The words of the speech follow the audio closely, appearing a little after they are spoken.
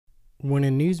When a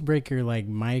newsbreaker like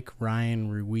Mike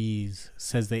Ryan Ruiz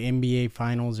says the NBA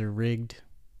finals are rigged,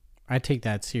 I take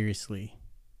that seriously.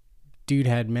 Dude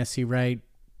had Messi right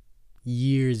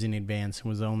years in advance and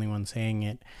was the only one saying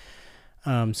it.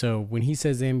 So when he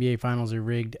says the NBA finals are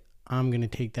rigged, I'm going to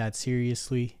take that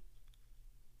seriously.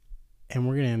 And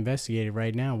we're going to investigate it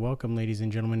right now. Welcome, ladies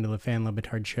and gentlemen, to the Fan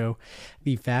Lebitard Show.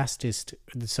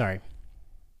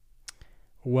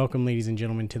 Welcome, ladies and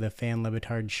gentlemen, to the Fan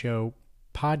Lebitard Show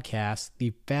podcast,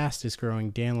 the fastest growing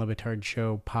Dan Lebitard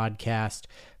Show podcast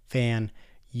fan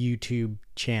YouTube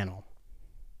channel.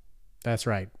 That's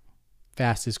right.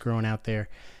 Fastest growing out there.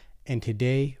 And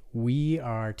today we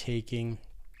are taking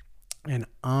an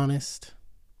honest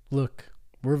look.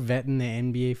 We're vetting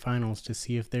the NBA finals to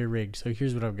see if they're rigged. So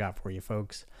here's what I've got for you,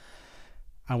 folks.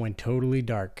 I went totally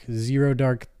dark. Zero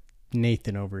dark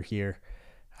Nathan over here.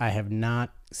 I have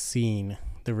not seen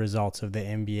the results of the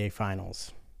NBA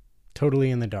finals.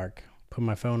 Totally in the dark. Put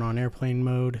my phone on airplane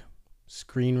mode,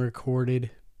 screen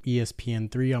recorded,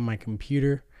 ESPN3 on my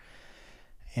computer,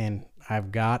 and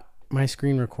I've got my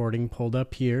screen recording pulled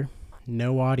up here.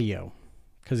 No audio,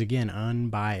 because again,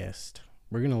 unbiased.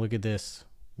 We're going to look at this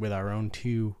with our own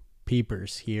two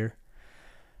peepers here,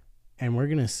 and we're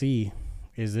going to see,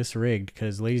 is this rigged?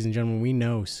 Because, ladies and gentlemen, we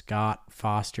know Scott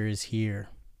Foster is here,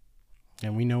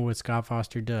 and we know what Scott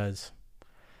Foster does.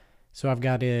 So I've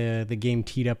got the game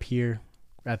teed up here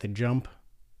at the jump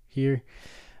here.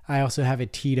 I also have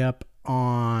it teed up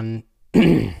on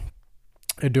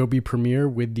Adobe Premiere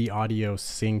with the audio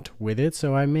synced with it.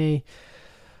 So I may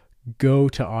go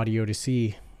to audio to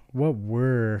see what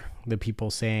were the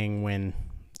people saying when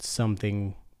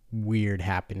something weird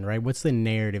happened, right? What's the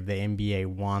narrative the NBA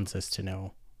wants us to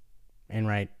know? And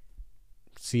right,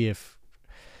 see if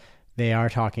they are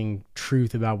talking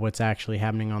truth about what's actually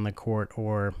happening on the court,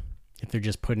 or if they're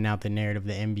just putting out the narrative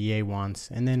the NBA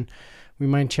wants. And then we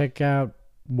might check out,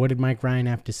 what did Mike Ryan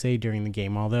have to say during the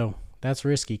game? Although that's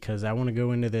risky, because I want to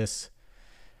go into this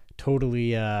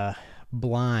totally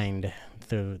blind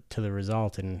to the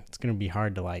result, and it's going to be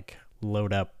hard to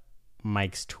load up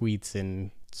Mike's tweets and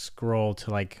scroll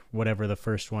to whatever the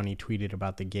first one he tweeted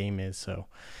about the game is. So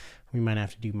we might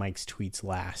have to do Mike's tweets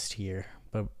last here.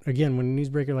 But again, when a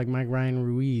newsbreaker like Mike Ryan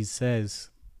Ruiz says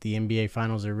the NBA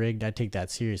finals are rigged, I take that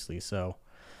seriously. So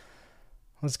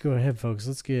let's go ahead, folks.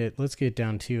 Let's get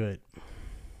down to it.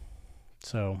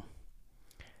 So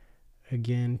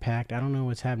again, packed. I don't know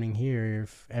what's happening here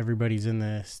if everybody's in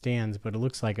the stands, but it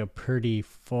looks like a pretty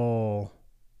full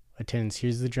attendance.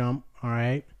 Here's the jump. All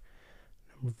right.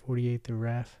 Number 48, the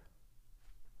ref.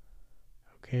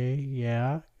 Okay,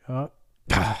 yeah. Oh.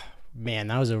 Man,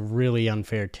 that was a really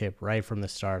unfair tip right from the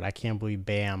start. I can't believe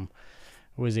Bam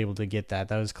was able to get that.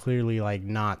 That was clearly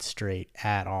not straight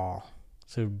at all.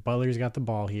 So Butler's got the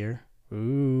ball here.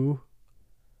 Ooh.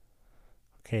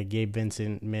 Okay, Gabe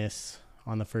Vincent miss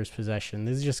on the first possession.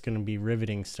 This is just going to be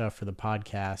riveting stuff for the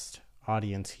podcast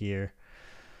audience here.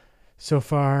 So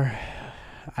far,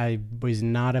 I was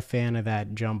not a fan of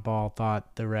that jump ball.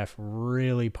 Thought the ref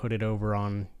really put it over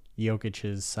on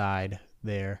Jokic's side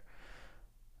there.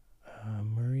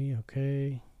 Murray,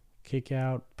 okay. Kick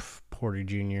out. Porter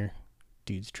Jr.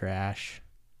 Dude's trash.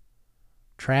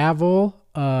 Travel.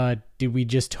 Did we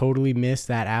just totally miss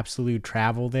that absolute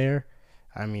travel there?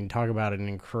 I mean, talk about an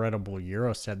incredible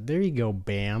Euro step. There you go,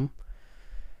 Bam.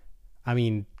 I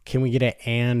mean, can we get an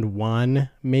and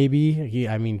one, maybe?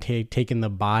 Taking the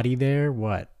body there,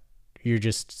 what? You're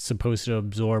just supposed to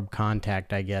absorb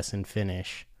contact, I guess, and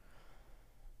finish.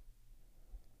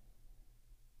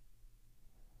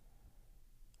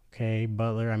 Okay,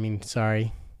 Butler.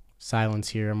 Sorry. Silence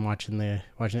here. I'm watching.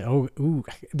 Oh, ooh.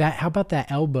 How about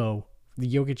that elbow?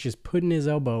 The Jokic just putting his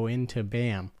elbow into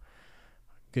Bam.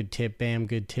 Good tip, Bam.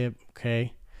 Good tip.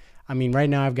 Okay. Right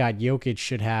now I've got Jokic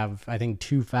should have, I think,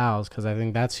 2 fouls, because I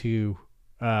think that's who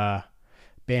Bam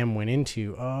went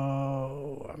into.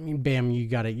 Oh, Bam,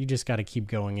 you just gotta keep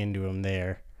going into him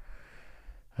there.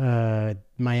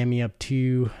 Miami up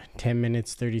 2, 10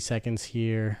 minutes, 30 seconds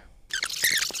here.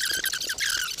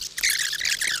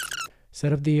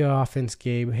 Set up the offense,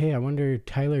 Gabe. Hey, I wonder,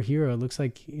 Tyler Hero, looks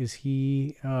like, is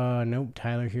he... nope,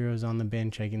 Tyler Hero's on the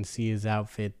bench. I can see his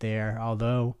outfit there,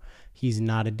 although he's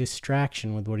not a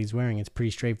distraction with what he's wearing. It's a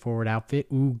pretty straightforward outfit.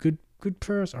 Ooh, good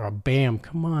pass. Oh, Bam,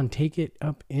 come on, take it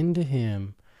up into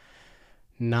him.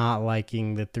 Not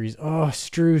liking the threes. Oh,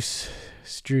 Strus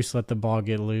let the ball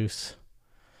get loose.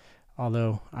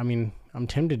 Although, I'm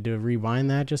tempted to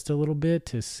rewind that just a little bit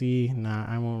to see. Nah,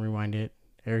 I won't rewind it.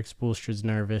 Eric Spoelstra's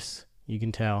nervous. You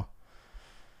can tell.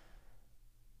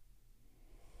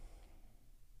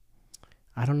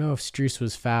 I don't know if Strus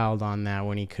was fouled on that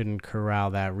when he couldn't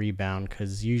corral that rebound,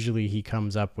 because usually he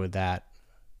comes up with that.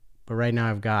 But right now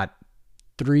I've got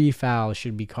 3 fouls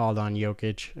should be called on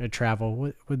Jokic. A travel.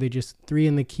 What would they just 3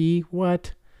 in the key?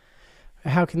 What?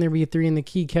 How can there be a 3 in the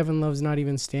key? Kevin Love's not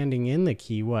even standing in the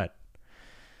key. What?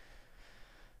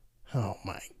 Oh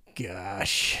my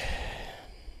gosh.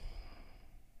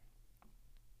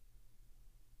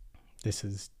 This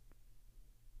is,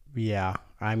 yeah.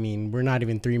 I mean, we're not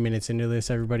even 3 minutes into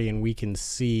this, everybody, and we can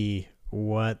see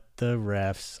what the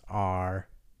refs are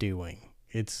doing.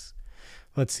 Let's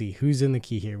see, who's in the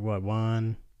key here? What,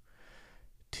 1,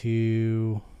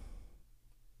 2,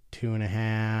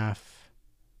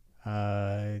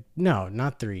 2.5. No,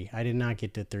 not 3. I did not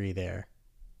get to 3 there.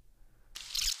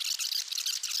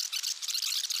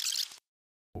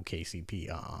 Oh, KCP.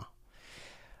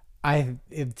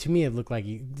 To me it looked like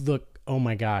oh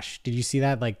my gosh, did you see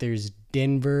that? Like, there's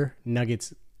Denver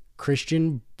Nuggets.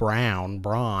 Christian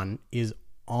Braun is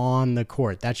on the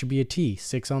court. That should be a T.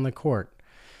 6 on the court.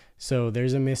 So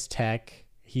there's a missed tech.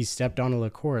 He stepped onto the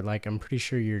court. Like, I'm pretty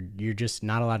sure you're just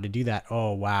not allowed to do that.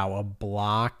 Oh wow, a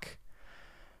block.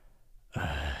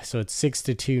 So it's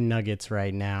 6-2 Nuggets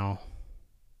right now.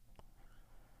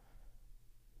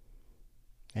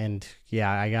 And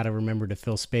yeah, I got to remember to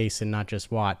fill space and not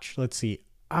just watch. Let's see.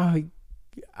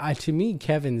 To me,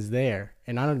 Kevin's there.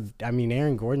 And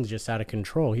Aaron Gordon's just out of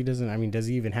control. He doesn't, does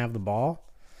he even have the ball?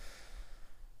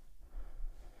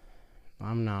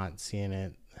 I'm not seeing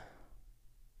it.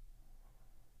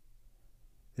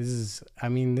 This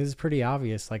is pretty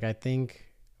obvious. Like, I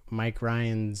think Mike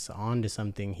Ryan's onto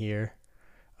something here.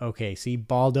 Okay, see,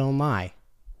 ball don't lie.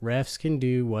 Refs can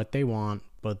do what they want,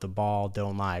 but the ball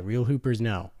don't lie. Real hoopers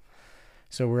know.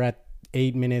 So we're at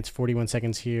 8 minutes, 41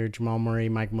 seconds here. Jamal Murray,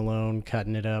 Mike Malone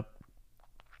cutting it up.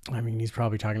 He's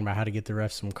probably talking about how to get the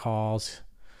refs some calls.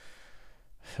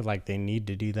 I feel like they need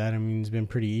to do that. It's been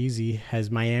pretty easy.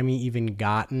 Has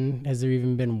there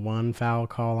even been one foul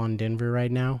call on Denver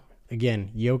right now? Again,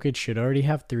 Jokic should already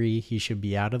have 3. He should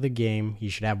be out of the game. He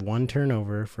should have 1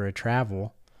 turnover for a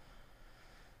travel.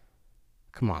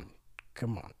 Come on.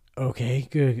 Okay,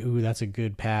 good. Ooh, that's a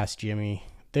good pass, Jimmy.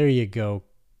 There you go,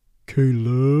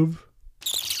 K-Love.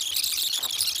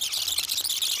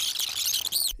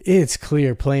 It's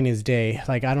clear, plain as day.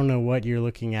 Like, I don't know what you're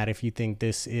looking at if you think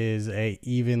this is a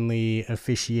evenly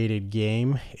officiated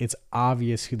game. It's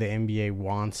obvious who the NBA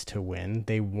wants to win.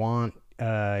 They want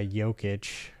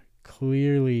Jokic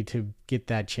clearly to get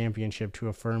that championship, to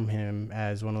affirm him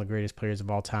as one of the greatest players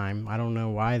of all time. I don't know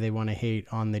why they want to hate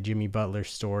on the Jimmy Butler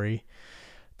story.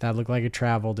 That looked like a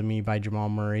travel to me by Jamal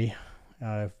Murray.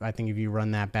 I think if you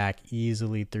run that back,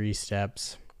 easily 3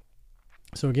 steps.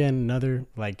 So again, Denver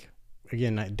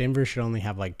should only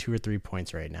have like 2 or 3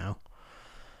 points right now.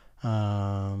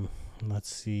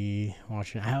 Let's see.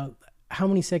 Watching how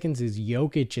many seconds is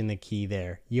Jokic in the key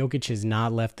there? Jokic has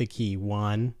not left the key.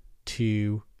 1,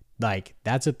 2.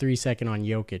 That's a 3-second on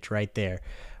Jokic right there.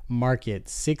 Mark it.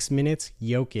 6 minutes,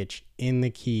 Jokic in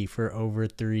the key for over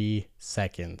 3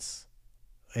 seconds.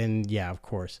 And yeah, of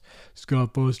course,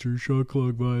 Scott Foster shot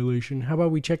clock violation. How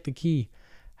about we check the key?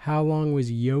 How long was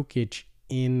Jokic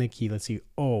in the key? Let's see.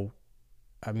 Are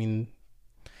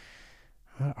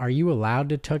you allowed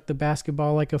to tuck the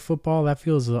basketball like a football? That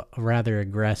feels rather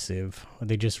aggressive.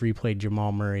 They just replayed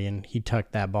Jamal Murray and he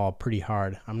tucked that ball pretty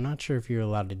hard. I'm not sure if you're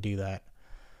allowed to do that.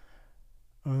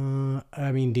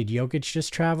 Did Jokic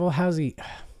just travel? How's he?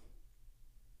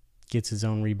 Gets his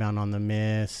own rebound on the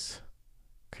miss.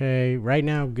 Okay, right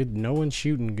now, good. No one's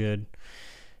shooting good.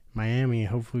 Miami,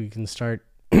 hopefully we can start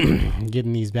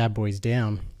getting these bad boys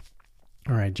down.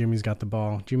 All right, Jimmy's got the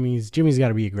ball. Jimmy's got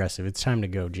to be aggressive. It's time to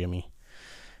go, Jimmy.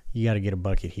 You got to get a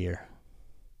bucket here.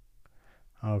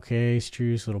 Okay,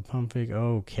 Strus, little pump fake.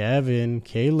 Oh, Kevin,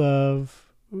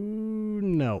 K-Love. Ooh,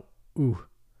 no. Ooh,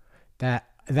 that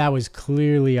was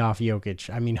clearly off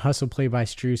Jokic. Hustle play by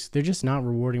Strus. They're just not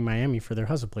rewarding Miami for their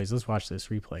hustle plays. Let's watch this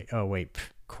replay. Oh, wait,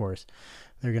 of course.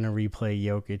 They're going to replay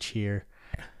Jokic here.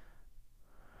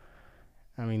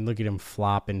 Look at him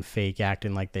flop and fake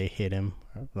acting like they hit him.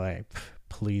 Like,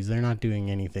 please, they're not doing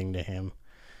anything to him.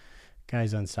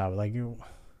 Guy's unstoppable.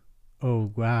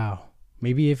 Oh, wow.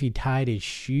 Maybe if he tied his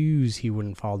shoes, he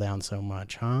wouldn't fall down so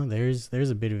much, huh? There's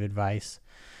a bit of advice.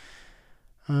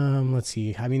 Let's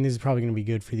see. This is probably going to be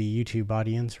good for the YouTube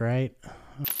audience, right?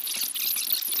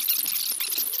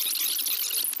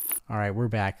 All right, we're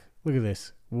back. Look at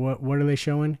this. What are they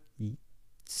showing?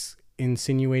 It's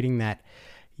insinuating that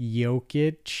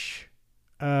Jokic,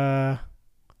 that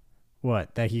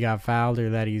he got fouled or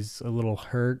that he's a little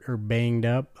hurt or banged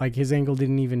up. Like, his ankle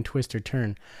didn't even twist or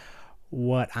turn.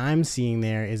 What I'm seeing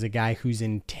there is a guy who's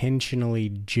intentionally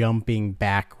jumping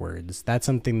backwards. That's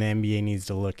something the NBA needs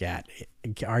to look at.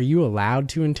 Are you allowed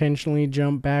to intentionally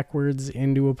jump backwards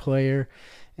into a player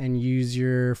and use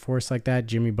your force like that?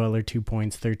 Jimmy Butler, 2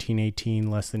 points, 13-18,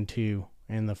 less than 2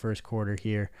 in the first quarter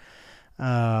here.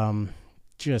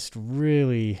 Just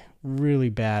really, really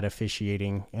bad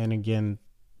officiating. And again,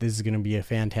 this is going to be a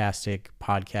fantastic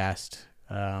podcast.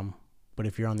 But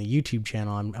if you're on the YouTube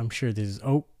channel, I'm sure this is,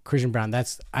 Christian Brown,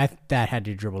 that had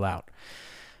to dribble out.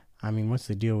 I mean, what's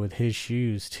the deal with his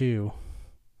shoes too?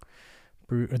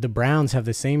 The Browns have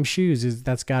the same shoes.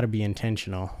 That's got to be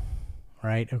intentional,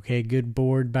 right? Okay, good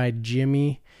board by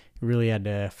Jimmy. Really had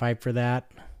to fight for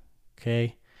that.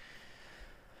 Okay.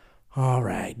 All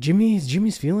right,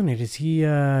 Jimmy's feeling it. Is he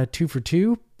 2 for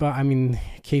 2? But I mean,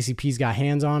 KCP's got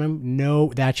hands on him.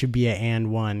 No, that should be a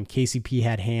and one. KCP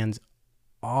had hands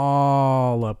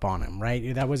all up on him,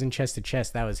 right? That wasn't chest to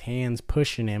chest. That was hands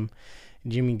pushing him.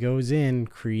 Jimmy goes in,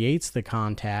 creates the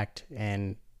contact,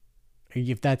 and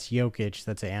if that's Jokic,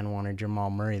 that's an and one, or Jamal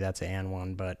Murray, that's an and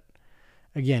one. But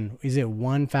again, is it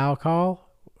one foul call?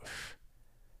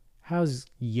 How's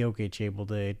Jokic able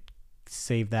to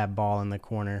save that ball in the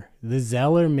corner? The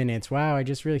Zeller minutes, wow,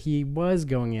 he was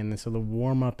going in, so the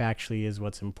warm-up actually is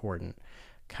what's important.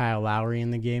 Kyle Lowry in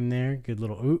the game there, good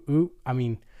little ooh. I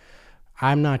mean,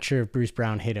 I'm not sure if Bruce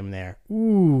Brown hit him there.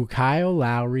 Ooh, Kyle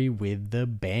Lowry with the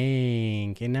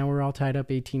bank. And now we're all tied up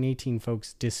 18-18,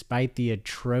 folks, despite the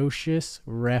atrocious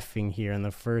reffing here in the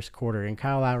first quarter. And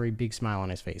Kyle Lowry, big smile on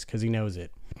his face because he knows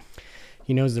it.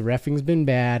 He knows the reffing's been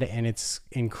bad, and it's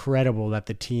incredible that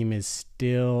the team is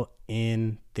still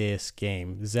in this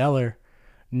game. Zeller,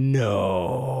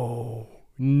 no.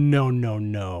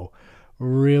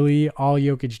 Really, all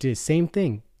Jokic did, same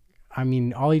thing. I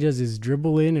mean, all he does is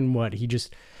dribble in, and he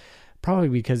just, probably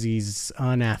because he's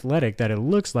unathletic, that it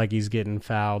looks like he's getting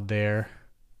fouled there.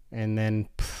 And then,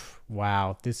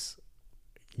 wow, this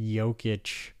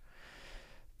Jokic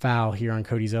foul here on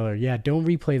Cody Zeller. Yeah, don't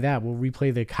replay that. We'll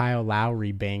replay the Kyle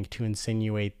Lowry bank to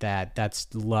insinuate that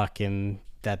that's luck and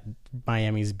that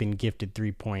Miami's been gifted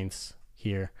 3 points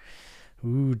here.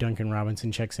 Ooh, Duncan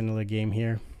Robinson checks into the game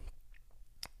here.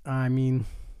 I mean,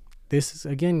 this is,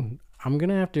 again, I'm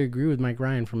going to have to agree with Mike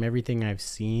Ryan from everything I've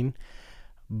seen.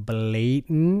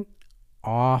 Blatant,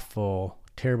 awful,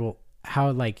 terrible.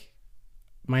 How,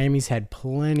 Miami's had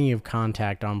plenty of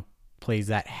contact on plays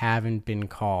that haven't been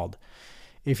called.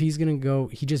 If he's going to go,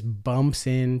 he just bumps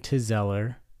into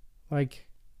Zeller.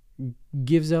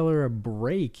 Give Zeller a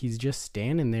break. He's just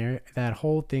standing there. That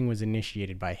whole thing was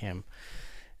initiated by him.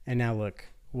 And now look,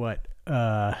 what?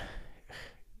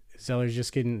 Zeller's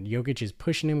just getting, Jokic is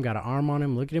pushing him, got an arm on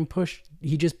him. Look at him push.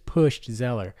 He just pushed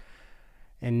Zeller.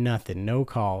 And nothing, no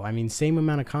call. I mean, same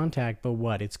amount of contact, but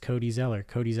what? It's Cody Zeller.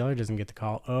 Cody Zeller doesn't get the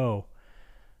call. Oh,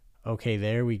 okay,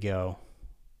 there we go.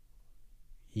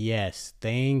 Yes,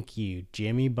 thank you.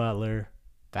 Jimmy Butler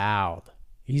fouled.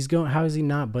 He's going, how is he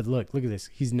not? But look at this.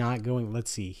 He's not going,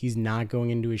 let's see. He's not going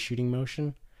into a shooting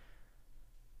motion.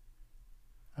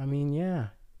 I mean, yeah.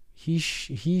 He's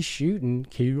shooting.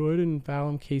 Go ahead and foul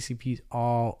him. KCP's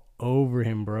all over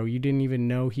him, bro. You didn't even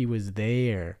know he was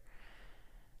there.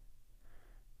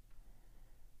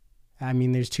 I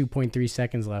mean, there's 2.3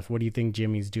 seconds left. What do you think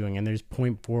Jimmy's doing? And there's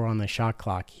 0.4 on the shot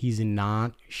clock. He's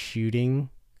not shooting.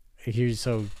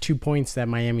 So 2 points that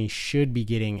Miami should be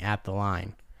getting at the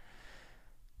line.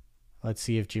 Let's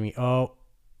see if Jimmy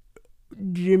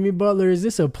Butler, is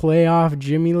this a playoff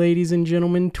Jimmy, ladies and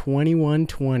gentlemen?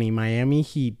 21-20. Miami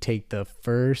Heat take the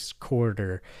first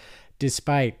quarter.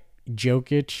 Despite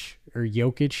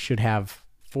Jokic should have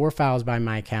 4 fouls by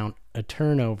my count, a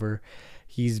turnover.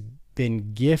 He's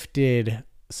been gifted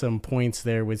some points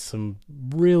there with some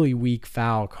really weak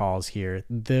foul calls here.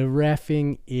 The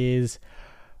reffing is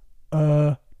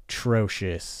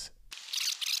atrocious.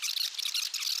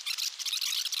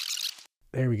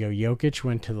 There we go. Jokic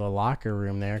went to the locker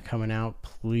room there, coming out.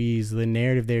 Please, the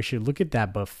narrative there should look at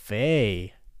that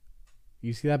buffet.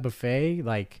 You see that buffet?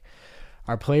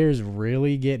 Are players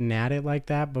really getting at it like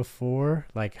that before?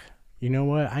 You know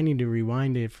what? I need to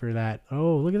rewind it for that.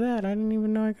 Oh, look at that. I didn't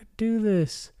even know I could do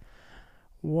this.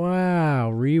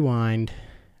 Wow. Rewind.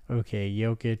 Okay,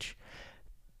 Jokic.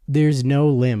 There's no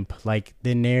limp,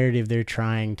 the narrative they're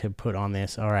trying to put on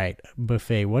this. All right,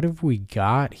 buffet, what have we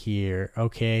got here?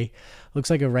 Okay, looks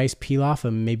like a rice pilaf,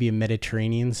 maybe a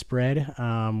Mediterranean spread,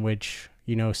 which,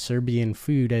 Serbian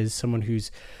food, as someone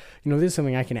who's, this is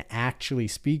something I can actually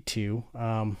speak to.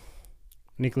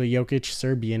 Nikola Jokic,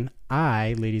 Serbian.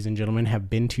 I, ladies and gentlemen, have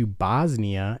been to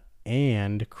Bosnia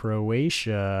and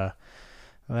Croatia.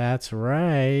 That's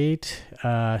right.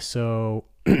 So...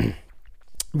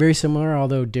 Very similar,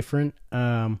 although different.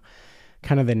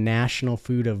 Kind of the national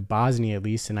food of Bosnia, at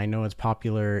least, and I know it's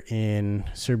popular in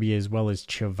Serbia as well as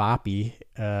cevapi.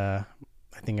 I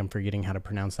think I'm forgetting how to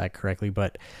pronounce that correctly,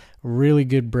 but really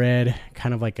good bread,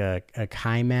 kind of like a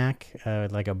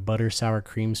kaimak, like a butter sour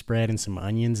cream spread and some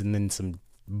onions and then some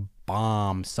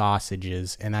bomb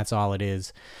sausages, and that's all it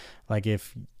is. Like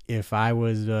if I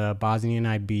was Bosnian,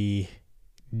 I'd be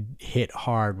hit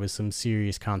hard with some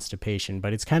serious constipation.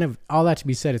 But it's kind of, all that to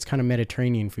be said, it's kind of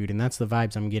Mediterranean food, and that's the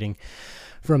vibes I'm getting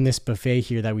from this buffet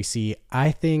here that we see.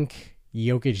 I think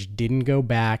Jokic didn't go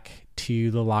back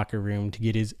to the locker room to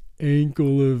get his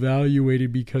ankle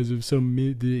evaluated because of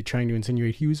some trying to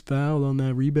insinuate he was fouled on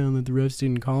that rebound that the refs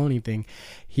didn't call anything.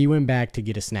 He went back to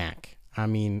get a snack. I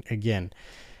mean, again,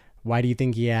 why do you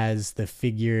think he has the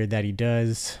figure that he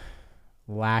does?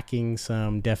 Lacking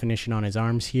some definition on his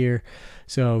arms here.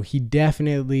 So he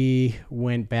definitely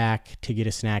went back to get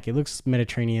a snack. It looks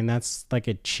Mediterranean. That's like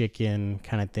a chicken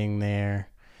kind of thing there.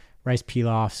 Rice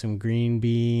pilaf, some green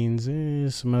beans,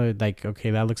 some other, like,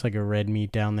 okay, that looks like a red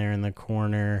meat down there in the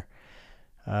corner.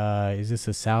 Is this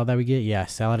a salad that we get? Yeah,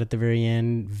 salad at the very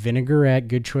end. Vinaigrette,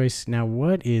 good choice. Now,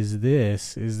 what is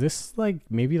this? Is this like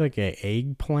maybe like an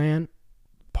eggplant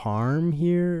parm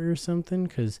here or something?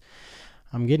 Because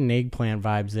I'm getting eggplant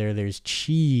vibes there. There's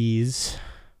cheese.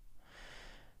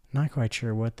 Not quite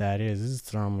sure what that is. This is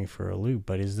throwing me for a loop,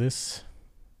 but is this...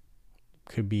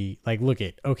 Could be like, look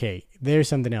at, okay, there's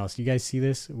something else. You guys see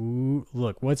this? Ooh,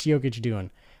 look, what's Jokic doing?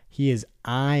 He is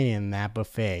eyeing that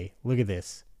buffet. Look at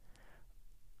this.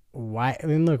 Why?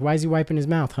 And look, why is he wiping his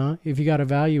mouth, huh? If he got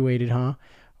evaluated, huh?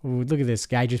 Ooh, look at this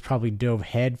guy, just probably dove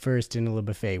head first into the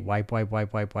buffet. Wipe.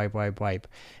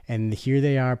 And here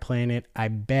they are playing it. I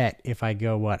bet if I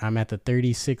go, what? I'm at the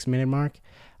 36-minute mark.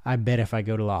 I bet if I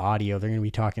go to the audio, they're going to be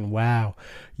talking, wow,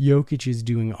 Jokic is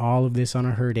doing all of this on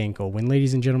a hurt ankle. When,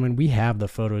 ladies and gentlemen, we have the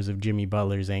photos of Jimmy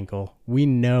Butler's ankle. We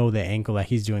know the ankle that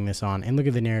he's doing this on. And look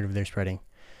at the narrative they're spreading.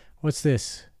 What's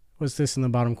this? What's this in the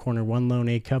bottom corner? One lone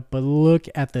A cup. But look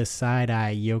at the side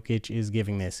eye Jokic is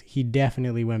giving this. He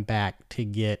definitely went back to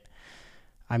get,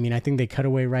 I mean, I think they cut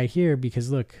away right here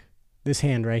because look, this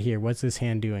hand right here. What's this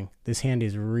hand doing? This hand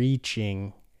is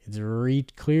reaching. It's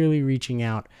clearly reaching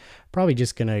out. Probably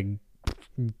just going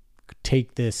to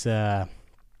take this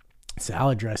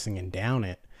salad dressing and down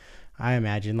it. I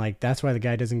imagine, like, that's why the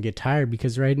guy doesn't get tired,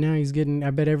 because right now he's getting, I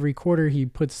bet every quarter he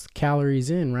puts calories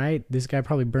in, right? This guy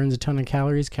probably burns a ton of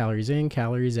calories. Calories in,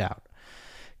 calories out.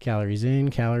 Calories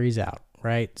in, calories out,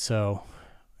 right? So,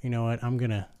 you know what?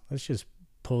 Let's just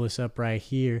pull this up right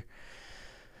here.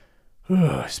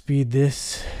 Speed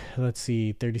this. Let's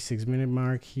see, 36-minute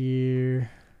mark here.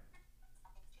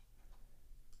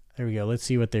 There we go. Let's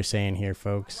see what they're saying here,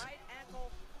 folks.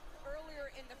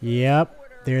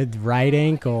 Yep, their right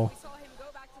ankle.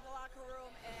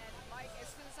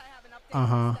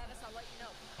 Uh-huh.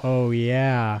 Oh,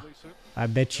 yeah. I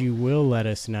bet you will let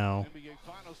us know.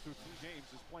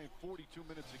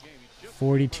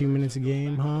 42 minutes a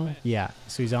game, huh? Yeah,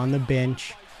 so he's on the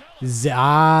bench.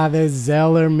 The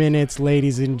Zeller minutes,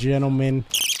 ladies and gentlemen.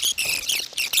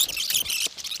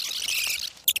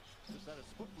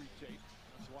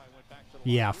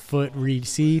 Yeah, foot read.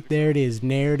 See, there it is.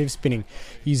 Narrative spinning.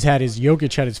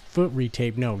 Jokic had his foot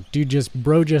retaped. No, dude, just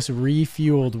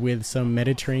refueled with some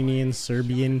Mediterranean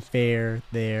Serbian fare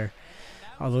there.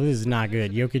 Although this is not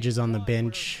good. Jokic is on the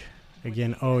bench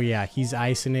again. Oh yeah, he's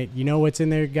icing it. You know what's in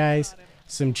there, guys?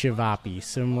 Some cevapi,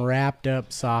 some wrapped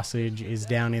up sausage is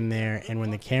down in there. And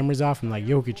when the camera's off, I'm like,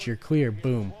 Jokic, you're clear.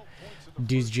 Boom.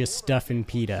 Dude's just stuffing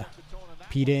pita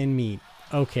and meat.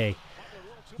 Okay.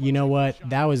 You know what?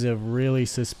 That was a really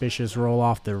suspicious roll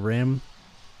off the rim.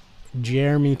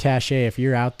 Jeremy Taché, if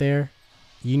you're out there,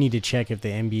 you need to check if the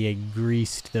NBA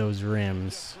greased those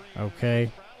rims,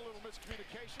 okay?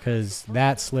 Because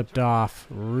that slipped off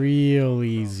real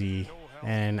easy.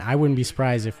 And I wouldn't be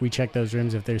surprised if we check those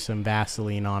rims if there's some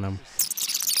Vaseline on them.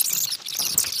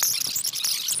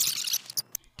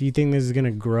 Do you think this is going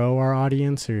to grow our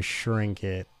audience or shrink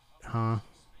it? Huh?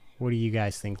 What do you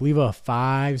guys think? Leave a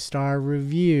 5-star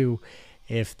review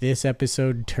if this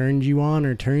episode turned you on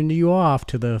or turned you off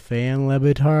to the Fan Le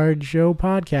Batard Show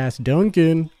podcast.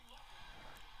 Duncan.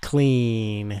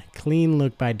 Clean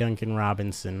look by Duncan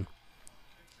Robinson.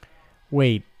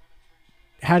 Wait,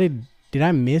 did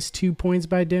I miss 2 points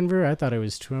by Denver? I thought it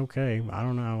was 2. Okay, I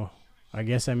don't know. I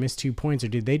guess I missed 2 points, or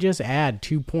did they just add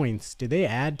 2 points? Did they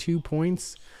add 2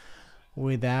 points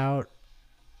without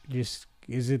just,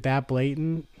 is it that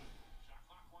blatant?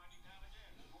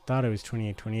 Thought it was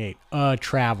 28-28.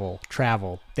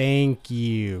 Travel. Thank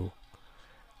you.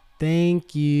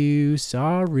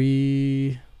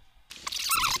 Sorry.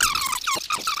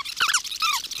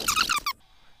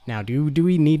 Now, do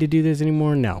we need to do this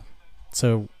anymore? No.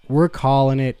 So we're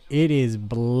calling it. It is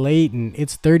blatant.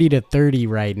 It's 30-30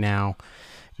 right now.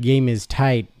 Game is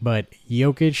tight, but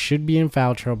Jokic should be in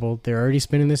foul trouble. They're already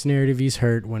spinning this narrative he's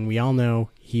hurt when we all know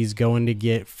he's going to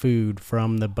get food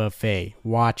from the buffet.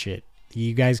 Watch it.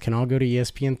 You guys can all go to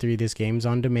ESPN3. This game's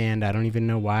on demand. I don't even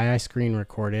know why I screen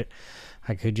record it.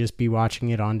 I could just be watching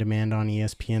it on demand on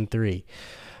ESPN3.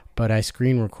 But I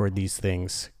screen record these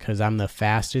things because I'm the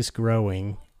fastest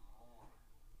growing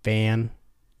fan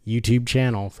YouTube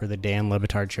channel for the Dan Le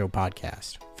Batard Show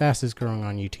podcast. Fastest growing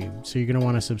on YouTube. So you're going to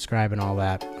want to subscribe and all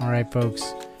that. All right,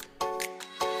 folks.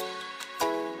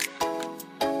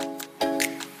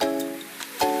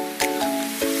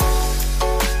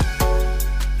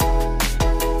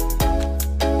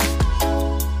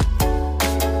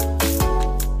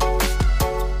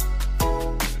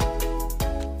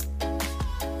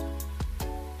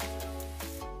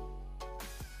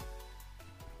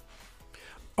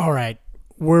 All right.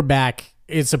 We're back.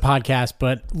 It's a podcast,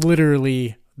 but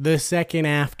literally the second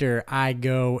after I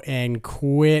go and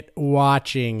quit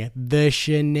watching, the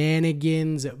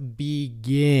shenanigans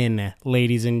begin,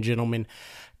 ladies and gentlemen.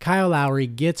 Kyle Lowry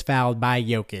gets fouled by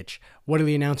Jokic. What do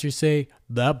the announcers say?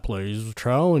 That play is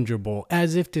challengeable.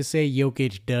 As if to say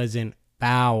Jokic doesn't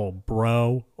foul,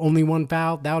 bro. Only one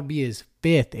foul? That would be his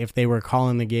fifth if they were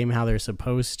calling the game how they're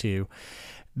supposed to.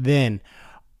 Then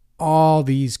all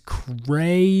these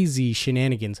crazy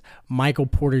shenanigans. Michael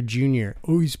Porter Jr.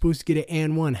 Oh, he's supposed to get an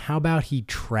and one. How about he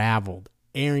traveled?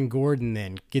 Aaron Gordon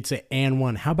then gets an and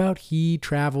one. How about he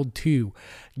traveled too?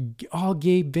 All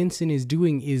Gabe Vincent is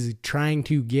doing is trying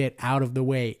to get out of the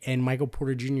way. And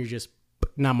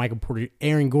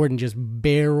Aaron Gordon just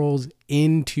barrels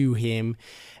into him.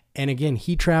 And again,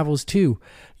 he travels too.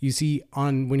 You see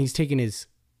when he's taking his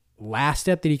last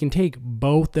step that he can take,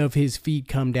 both of his feet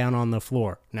come down on the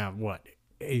floor. Now, what?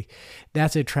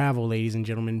 That's a travel, ladies and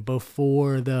gentlemen,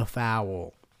 before the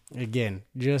foul. Again,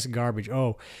 just garbage.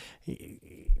 Oh,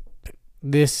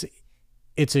 it's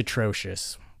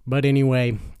atrocious. But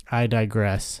anyway, I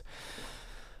digress.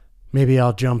 Maybe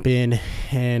I'll jump in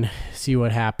and see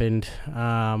what happened.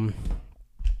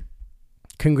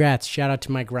 Congrats. Shout out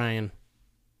to Mike Ryan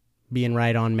being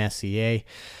right on Messi, eh?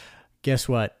 Guess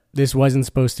what? This wasn't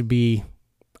supposed to be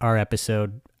our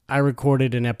episode. I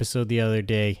recorded an episode the other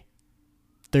day,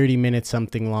 30 minutes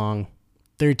something long,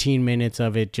 13 minutes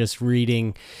of it just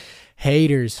reading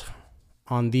haters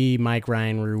on the Mike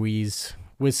Ryan Ruiz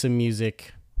with some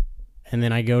music. And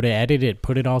then I go to edit it,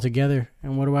 put it all together.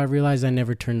 And what do I realize? I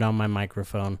never turned on my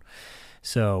microphone.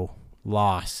 So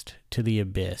lost to the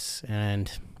abyss.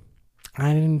 And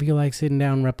I didn't feel like sitting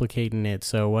down replicating it.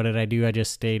 So what did I do? I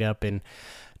just stayed up and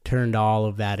turned all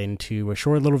of that into a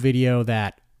short little video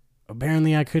that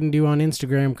apparently I couldn't do on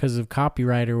Instagram because of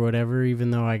copyright or whatever,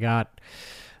 even though I got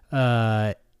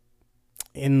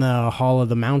in the Hall of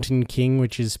the Mountain King,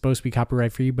 which is supposed to be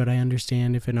copyright free, but I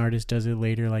understand if an artist does it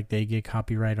later, like they get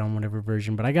copyright on whatever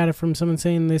version. But I got it from someone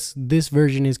saying this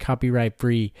version is copyright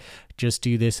free. Just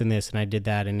do this and this. And I did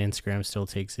that, and Instagram still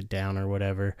takes it down or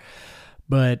whatever.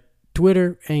 But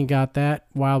Twitter ain't got that.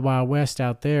 Wild Wild West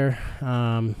out there.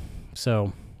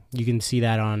 So you can see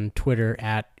that on Twitter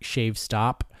at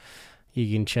ShaveStop.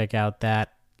 You can check out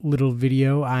that little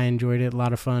video. I enjoyed it. A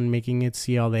lot of fun making it.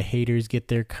 See all the haters get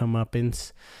their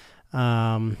comeuppance.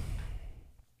 And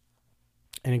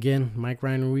again, Mike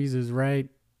Ryan Ruiz is right.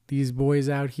 These boys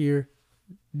out here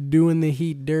doing the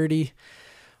Heat dirty.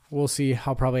 We'll see.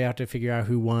 I'll probably have to figure out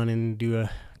who won and do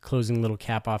a closing little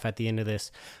cap off at the end of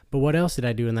this. But what else did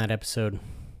I do in that episode?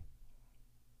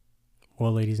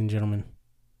 Well, ladies and gentlemen,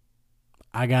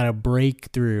 I got a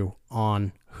breakthrough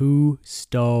on who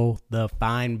stole the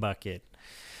fine bucket.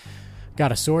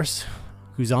 Got a source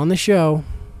who's on the show.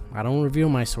 I don't reveal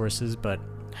my sources, but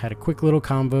had a quick little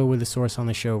convo with a source on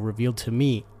the show. Revealed to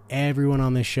me, everyone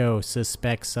on the show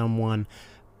suspects someone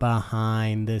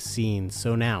behind the scenes.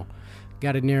 So now,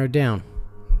 got it narrowed down.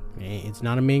 It's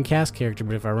not a main cast character,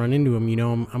 but if I run into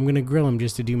him, I'm going to grill him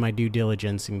just to do my due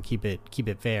diligence and keep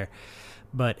it fair.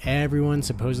 But everyone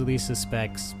supposedly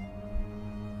suspects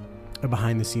a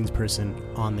behind-the-scenes person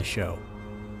on the show.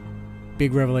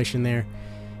 Big revelation there.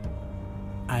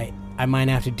 I might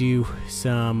have to do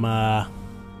some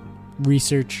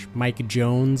research. Mike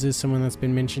Jones is someone that's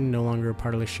been mentioned, no longer a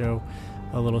part of the show.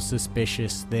 A little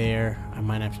suspicious there. I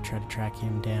might have to try to track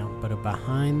him down. But a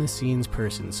behind-the-scenes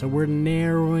person. So we're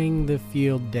narrowing the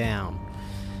field down.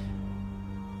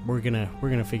 We're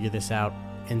gonna figure this out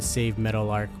and save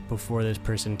Meadowlark before this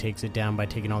person takes it down by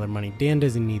taking all their money. Dan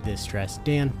doesn't need this stress.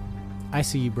 Dan, I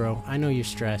see you, bro. I know you're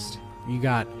stressed. You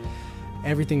got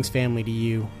everything's family to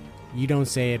you. You don't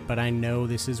say it, but I know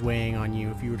this is weighing on you.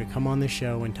 If you were to come on the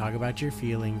show and talk about your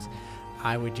feelings,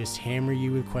 I would just hammer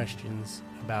you with questions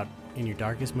about, in your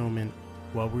darkest moment,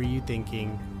 what were you thinking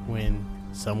when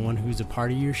someone who's a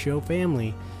part of your show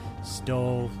family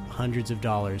stole hundreds of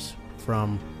dollars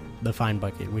from the fine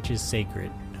bucket, which is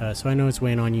sacred. So I know it's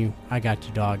weighing on you. I got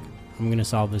you, dog. I'm going to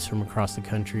solve this from across the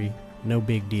country. No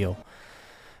big deal.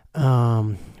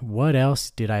 What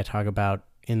else did I talk about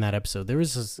in that episode? There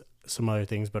was some other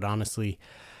things, but honestly,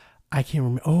 I can't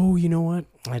remember. Oh, you know what?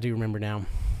 I do remember now.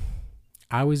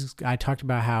 I talked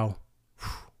about how,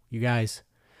 you guys,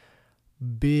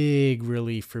 big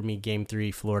relief for me, Game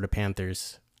 3, Florida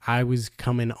Panthers. I was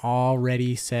coming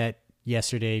already set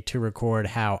yesterday to record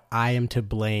how I am to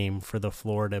blame for the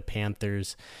Florida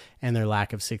Panthers and their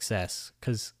lack of success.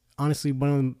 Because honestly, one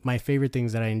of my favorite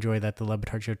things that I enjoy that the Le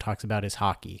Batard Show talks about is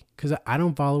hockey. Because I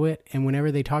don't follow it, and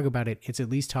whenever they talk about it, it's at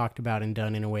least talked about and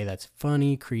done in a way that's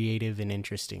funny, creative, and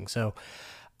interesting. So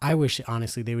I wish,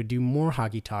 honestly, they would do more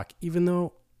hockey talk, even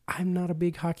though I'm not a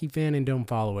big hockey fan and don't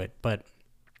follow it. But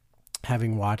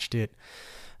having watched it,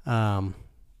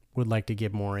 would like to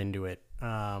get more into it.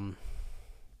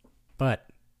 But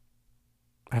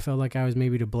I felt like I was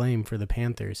maybe to blame for the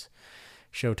Panthers.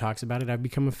 Show talks about it. I've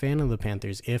become a fan of the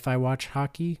Panthers. If I watch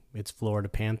hockey, it's Florida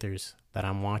Panthers that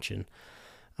I'm watching.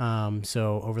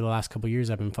 So over the last couple of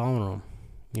years, I've been following them.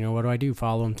 You know, what do?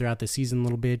 Follow them throughout the season a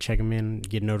little bit, check them in,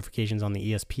 get notifications on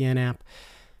the ESPN app.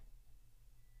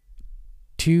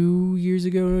 2 years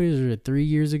ago, or 3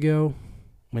 years ago,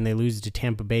 when they lose to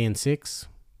Tampa Bay in 6,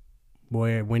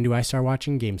 boy, when do I start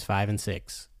watching? Games 5 and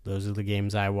 6. Those are the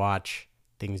games I watch.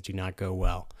 Things do not go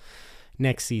well.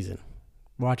 Next season,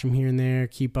 watch them here and there,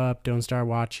 keep up. Don't start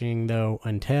watching, though,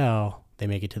 until they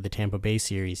make it to the Tampa Bay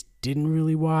series. Didn't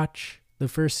really watch the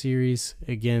first series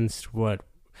against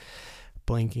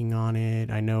blanking on it.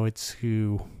 I know it's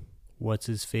what's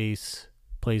his face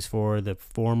plays for, the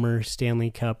former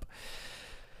Stanley Cup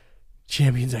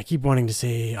champions. I keep wanting to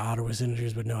say Ottawa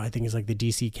Senators, but no, I think it's like the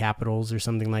DC Capitals or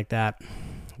something like that.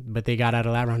 But they got out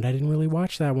of that round. I didn't really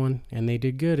watch that one, and they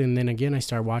did good. And then again, I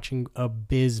started watching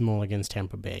abysmal against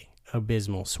Tampa Bay.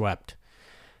 Abysmal, swept.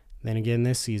 Then again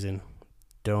this season,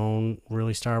 don't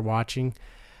really start watching.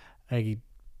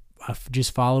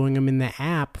 Just following them in the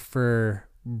app for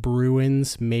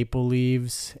Bruins, Maple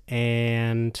Leafs,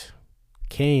 and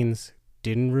Canes.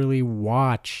 Didn't really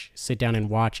sit down and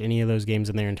watch any of those games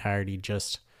in their entirety.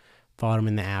 Just followed them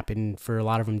in the app, and for a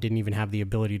lot of them, didn't even have the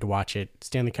ability to watch it.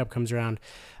 Stanley Cup comes around,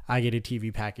 I get a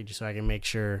TV package so I can make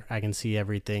sure I can see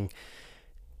everything.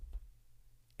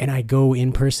 And I go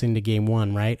in person to game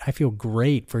 1, right? I feel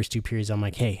great first 2 periods. I'm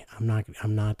like, hey, I'm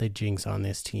not the jinx on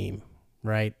this team,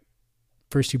 right?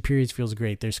 First 2 periods feels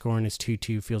great. Their scoring is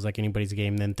 2-2, feels like anybody's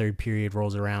game. Then third period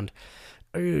rolls around.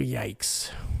 Oh, yikes.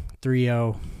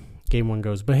 3-0. Game 1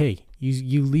 goes. But hey,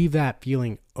 you leave that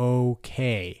feeling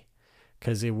okay,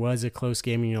 because it was a close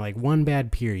game, and you're like, one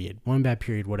bad period,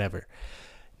 whatever.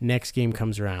 Next game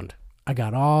comes around. I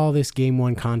got all this game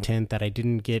 1 content that I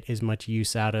didn't get as much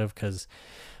use out of because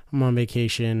I'm on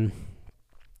vacation.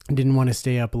 I didn't want to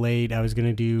stay up late. I was going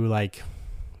to do like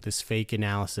this fake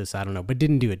analysis. I don't know, but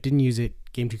didn't do it. Didn't use it.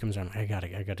 Game 2 comes around. I got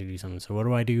to do something. So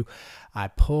what do? I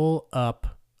pull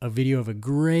up a video of a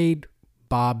great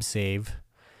Bob save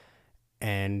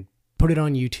and put it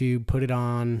on YouTube, put it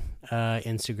on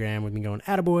Instagram with me going,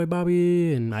 attaboy,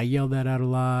 Bobby, and I yelled that out a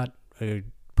lot. I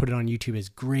put it on YouTube as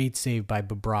great save by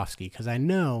Bobrovsky, because I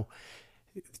know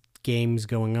games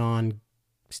going on,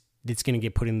 it's going to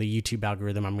get put in the YouTube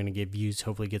algorithm. I'm going to get views,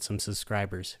 hopefully get some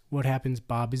subscribers. What happens?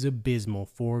 Bob is abysmal.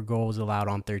 4 goals allowed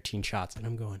on 13 shots. And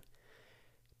I'm going,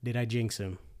 did I jinx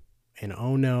him? And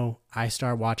oh no, I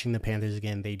start watching the Panthers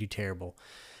again. They do terrible.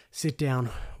 Sit down,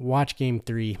 watch game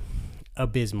 3.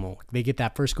 Abysmal. They get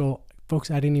that first goal. Folks,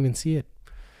 I didn't even see it.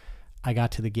 I got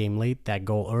to the game late. That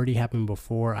goal already happened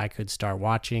before I could start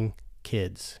watching.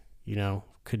 Kids,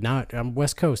 could not. I'm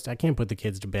West Coast. I can't put the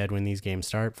kids to bed when these games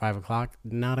start. 5 o'clock,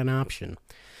 not an option.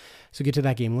 So get to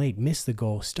that game late, miss the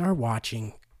goal, start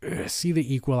watching, see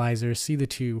the equalizer, see the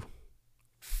 2.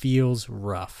 Feels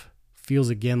rough. Feels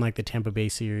again like the Tampa Bay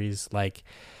series, like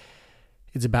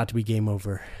it's about to be game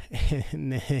over.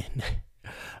 And then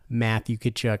Matthew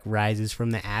Tkachuk rises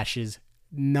from the ashes,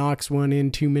 knocks one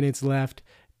in, 2 minutes left,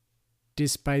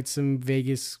 despite some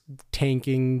Vegas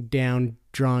tanking down,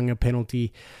 drawing a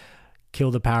penalty,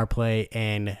 kill the power play,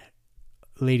 and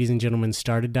ladies and gentlemen,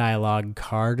 start a dialogue.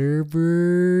 Carter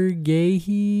Verhage,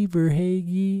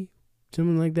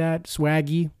 something like that.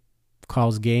 Swaggy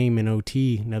calls game in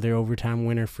OT, another overtime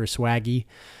winner for Swaggy,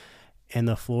 and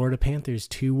the Florida Panthers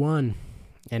 2-1.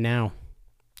 And now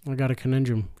I got a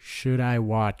conundrum. Should I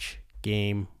watch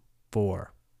Game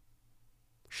 4?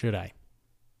 Should I?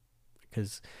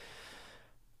 Because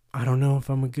I don't know if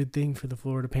I'm a good thing for the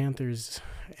Florida Panthers,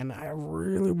 and I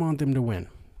really want them to win.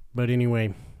 But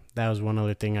anyway, that was one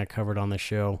other thing I covered on the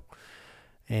show.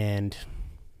 And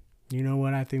you know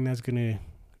what? I think that's going to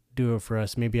do it for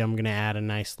us. Maybe I'm going to add a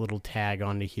nice little tag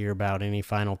on to hear about any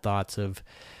final thoughts of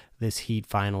this Heat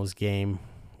Finals game.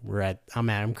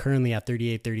 I'm currently at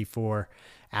 38-34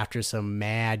 after some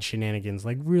mad shenanigans.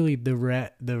 Like, really,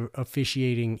 the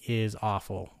officiating is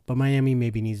awful. But Miami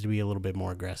maybe needs to be a little bit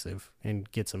more aggressive and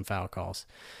get some foul calls.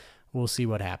 We'll see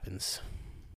what happens.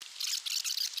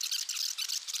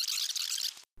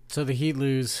 So the Heat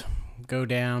lose, go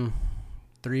down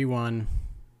 3-1.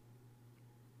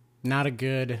 Not a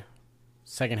good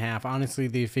second half. Honestly,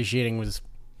 the officiating was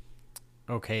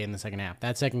okay in the second half.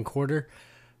 That second quarter,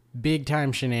 big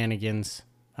time shenanigans.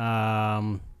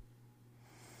 I'm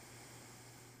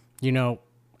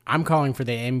calling for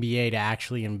the NBA to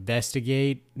actually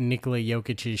investigate Nikola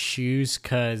Jokic's shoes,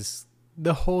 because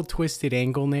the whole twisted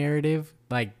ankle narrative,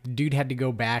 like, dude had to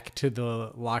go back to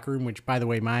the locker room, which, by the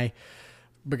way,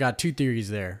 but got two theories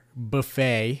there.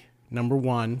 Buffet, number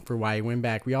one, for why he went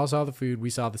back. We all saw the food. We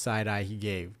saw the side eye he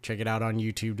gave. Check it out on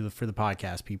YouTube for the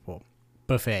podcast people.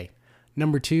 Buffet.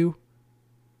 Number two,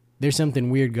 there's something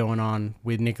weird going on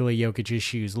with Nikola Jokic's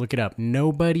shoes. Look it up.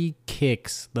 Nobody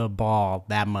kicks the ball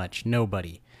that much.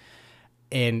 Nobody.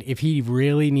 And if he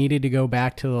really needed to go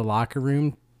back to the locker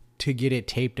room to get it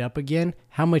taped up again,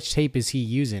 how much tape is he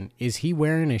using? Is he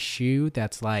wearing a shoe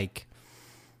that's like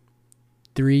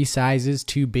 3 sizes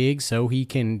too big so he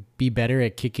can be better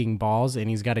at kicking balls, and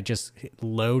he's got to just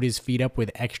load his feet up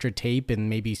with extra tape and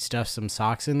maybe stuff some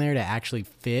socks in there to actually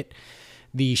fit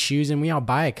these shoes? And we all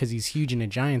buy it because he's huge and a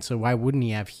giant, so why wouldn't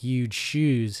he have huge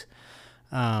shoes?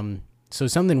 So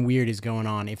something weird is going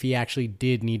on if he actually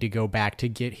did need to go back to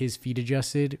get his feet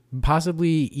adjusted. Possibly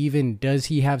even, does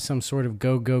he have some sort of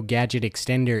go-go gadget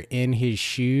extender in his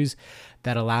shoes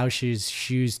that allows his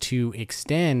shoes to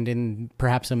extend, and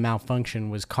perhaps a malfunction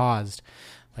was caused?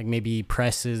 Like maybe he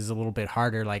presses a little bit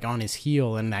harder, like on his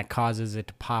heel, and that causes it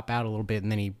to pop out a little bit,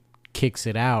 and then he kicks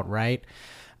it out, right?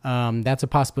 That's a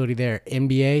possibility there.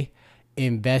 NBA,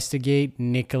 investigate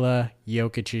Nikola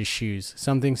Jokic's shoes.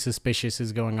 Something suspicious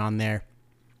is going on there.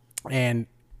 And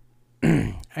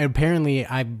apparently,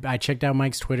 I checked out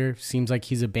Mike's Twitter. Seems like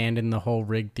he's abandoned the whole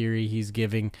rig theory. He's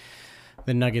giving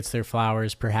the Nuggets their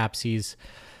flowers. Perhaps he's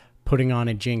putting on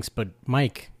a jinx. But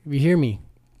Mike, if you hear me,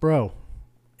 bro,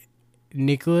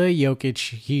 Nikola Jokic,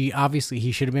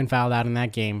 he should have been fouled out in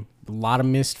that game. A lot of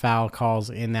missed foul calls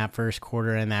in that first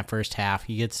quarter and that first half.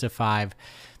 He gets to 5.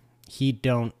 Heat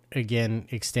don't, again,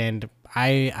 extend.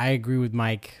 I agree with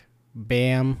Mike.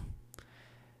 Bam.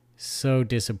 So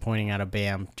disappointing out of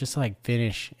Bam. Just like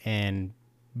finish and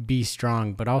be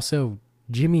strong. But also,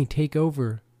 Jimmy, take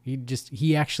over.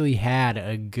 He actually had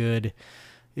a good,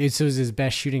 it was his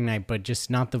best shooting night, but just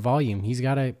not the volume. He's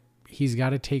got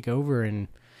to take over and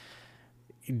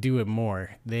do it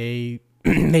more. They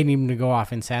need him to go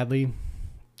off, and sadly,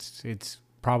 it's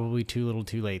probably too little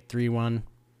too late. 3-1.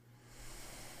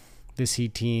 This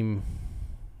Heat team,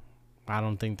 I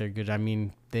don't think they're good. I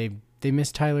mean, they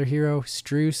missed Tyler Hero.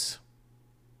 Strus,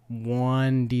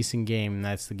 one decent game, and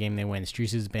that's the game they win.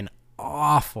 Strus has been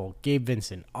awful. Gabe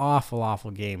Vincent,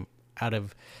 awful game out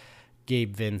of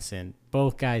Gabe Vincent.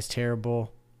 Both guys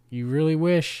terrible. You really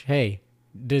wish, hey,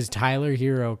 does Tyler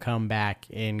Hero come back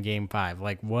in Game 5?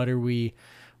 Like, what are we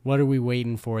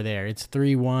waiting for there? It's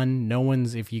 3-1. No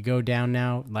one's, if you go down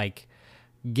now, like,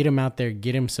 get him out there,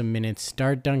 get him some minutes.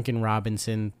 Start Duncan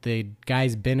Robinson. The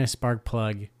guy's been a spark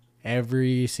plug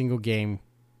every single game.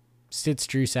 Sit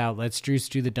Strus out. Let Strus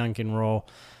do the Duncan role.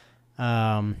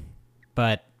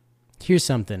 But here's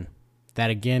something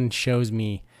that, again, shows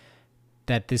me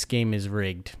that this game is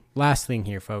rigged. Last thing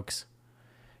here, folks.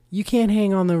 You can't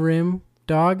hang on the rim,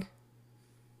 dog.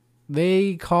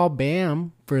 They call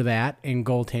Bam for that in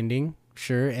goaltending,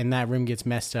 sure, and that rim gets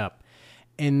messed up.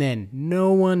 And then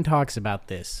no one talks about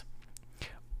this.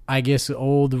 I guess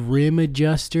old rim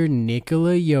adjuster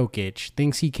Nikola Jokic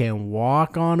thinks he can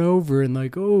walk on over and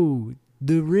like, oh,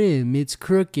 the rim, it's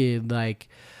crooked. Like,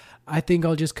 I think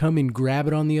I'll just come and grab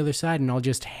it on the other side and I'll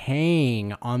just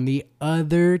hang on the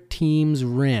other team's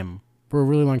rim for a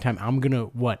really long time.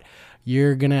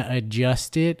 You're going to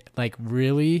adjust it? Like,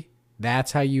 really?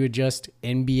 That's how you adjust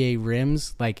NBA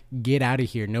rims? Like, get out of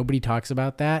here. Nobody talks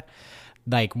about that.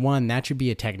 Like, one, that should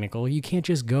be a technical. You can't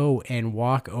just go and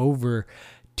walk over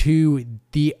to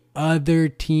the other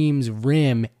team's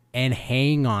rim and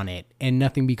hang on it and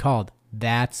nothing be called.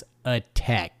 That's a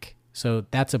tech. So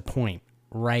that's a point.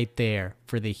 right there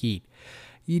for the Heat.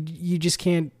 You just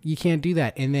can't do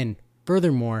that. And then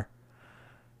furthermore,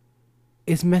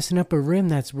 it's messing up a rim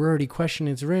we're already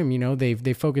questioning its rim. You know,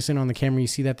 they focus in on the camera. You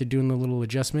see that they're doing the little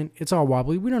adjustment. It's all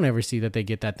wobbly. We don't ever see that they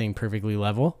get that thing perfectly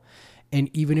level. And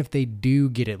even if they do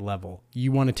get it level,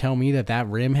 you want to tell me that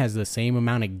rim has the same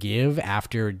amount of give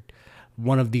after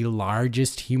one of the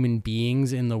largest human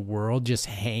beings in the world just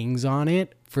hangs on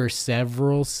it for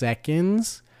several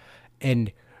seconds?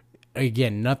 And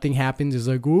again, nothing happens. It's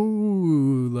like,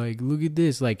 ooh, like, look at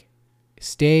this. Like,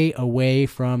 stay away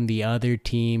from the other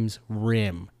team's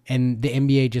rim. And the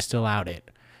NBA just allowed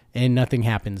it. And nothing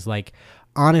happens. Like,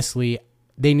 honestly,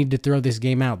 they need to throw this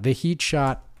game out. The Heat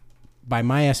shot, by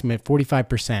my estimate,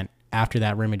 45% after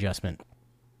that rim adjustment.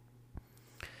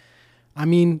 I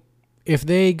mean, if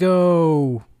they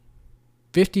go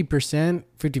 50%,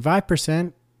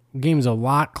 55%, game's a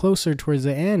lot closer towards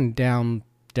the end down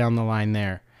the line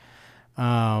there.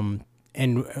 And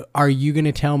are you going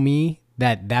to tell me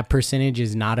that percentage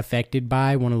is not affected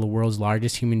by one of the world's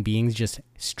largest human beings just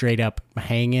straight up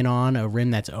hanging on a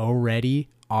rim that's already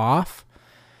off?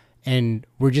 And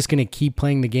we're just going to keep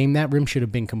playing the game? That rim should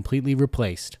have been completely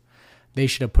replaced. They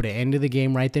should have put an end to the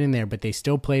game right then and there, but they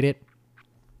still played it.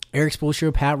 Eric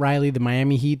Spoelstra, Pat Riley, the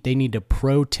Miami Heat, they need to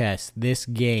protest this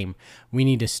game. We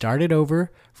need to start it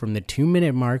over from the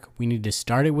 2-minute mark. We need to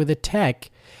start it with a tech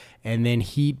and then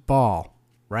Heat ball,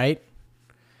 right?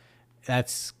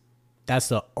 That's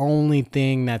the only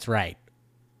thing that's right.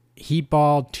 Heat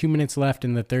ball, 2 minutes left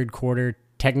in the third quarter,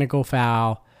 technical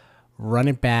foul, run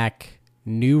it back,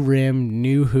 new rim,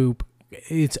 new hoop.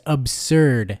 It's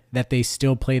absurd that they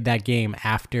still played that game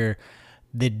after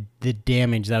the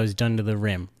damage that was done to the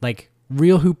rim. Like,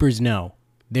 real hoopers know.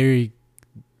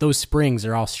 Those springs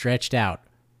are all stretched out.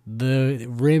 The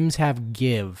rims have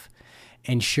give.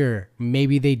 And sure,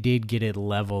 maybe they did get it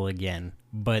level again.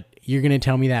 But you're going to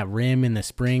tell me that rim and the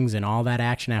springs and all that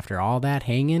action after all that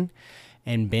hanging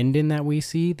and bending that we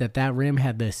see, that rim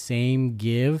had the same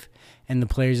give, and the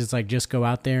players, it's like, just go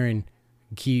out there and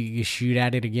shoot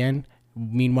at it again?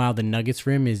 Meanwhile, the Nuggets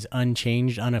rim is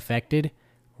unchanged, unaffected.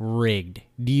 Rigged.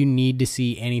 Do you need to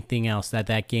see anything else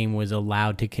that game was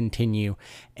allowed to continue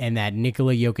and that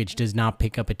Nikola Jokic does not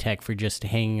pick up a tech for just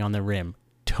hanging on the rim?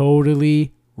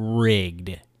 Totally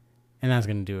rigged. And that's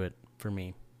going to do it for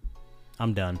me.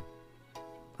 I'm done.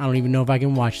 I don't even know if I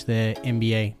can watch the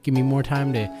NBA. Give me more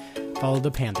time to follow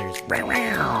the Panthers.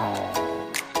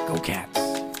 Go Cats.